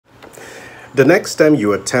The next time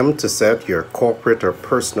you attempt to set your corporate or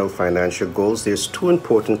personal financial goals, there's two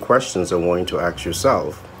important questions I want you to ask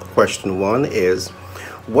yourself. Question one is,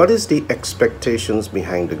 what is the expectations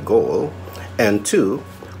behind the goal? And two,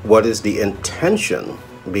 what is the intention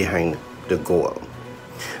behind the goal?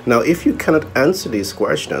 Now, if you cannot answer these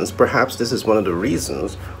questions, perhaps this is one of the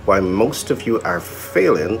reasons why most of you are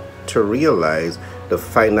failing to realize the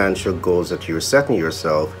financial goals that you're setting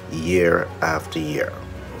yourself year after year.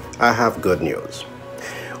 I have good news.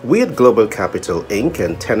 We at Global Capital Inc.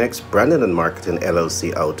 and 10X Branding and Marketing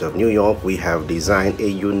LLC out of New York, we have designed a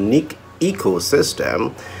unique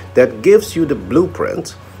ecosystem that gives you the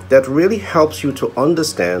blueprint that really helps you to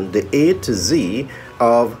understand the A to Z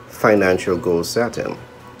of financial goal setting.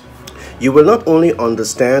 You will not only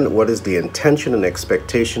understand what is the intention and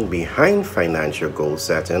expectation behind financial goal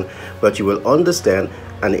setting, but you will understand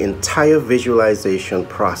an entire visualization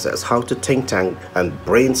process, how to think tank and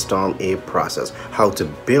brainstorm a process, how to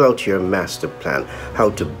build out your master plan,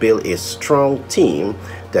 how to build a strong team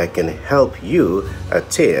that can help you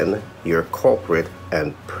attain your corporate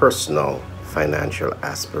and personal financial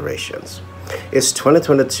aspirations. It's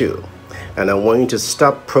 2022. And I want you to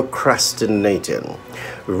stop procrastinating.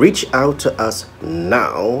 Reach out to us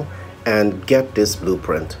now and get this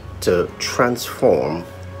blueprint to transform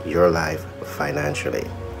your life financially.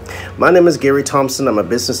 My name is Gary Thompson. I'm a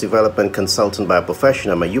business development consultant by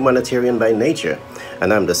profession. I'm a humanitarian by nature,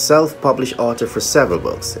 and I'm the self-published author for several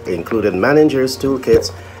books, including Manager's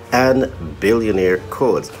Toolkits and Billionaire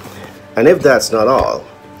Codes. And if that's not all,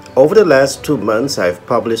 over the last 2 months, I've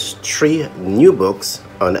published 3 new books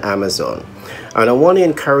on Amazon. And I want to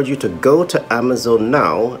encourage you to go to Amazon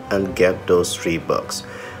now and get those 3 books.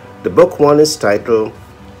 The book 1 is titled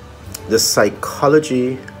The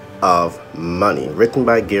Psychology of Money, written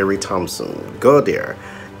by Gary Thompson. Go there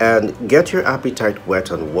and get your appetite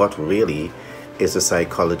whet on what really is the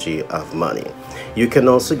psychology of money. You can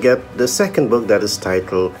also get the second book that is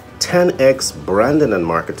titled 10X Branding and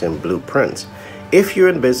Marketing Blueprint. If you're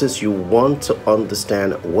in business, you want to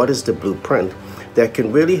understand what is the blueprint that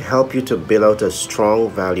can really help you to build out a strong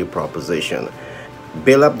value proposition,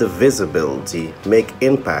 build up the visibility, make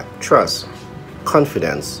impact, trust,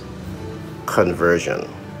 confidence, conversion,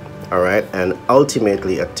 all right, and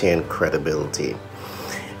ultimately attain credibility.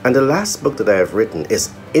 And the last book that I have written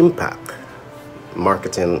is Impact,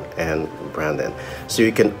 Marketing and Branding. So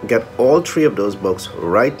you can get all 3 of those books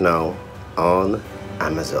right now on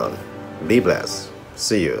Amazon. Be blessed.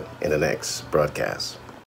 See you in the next broadcast.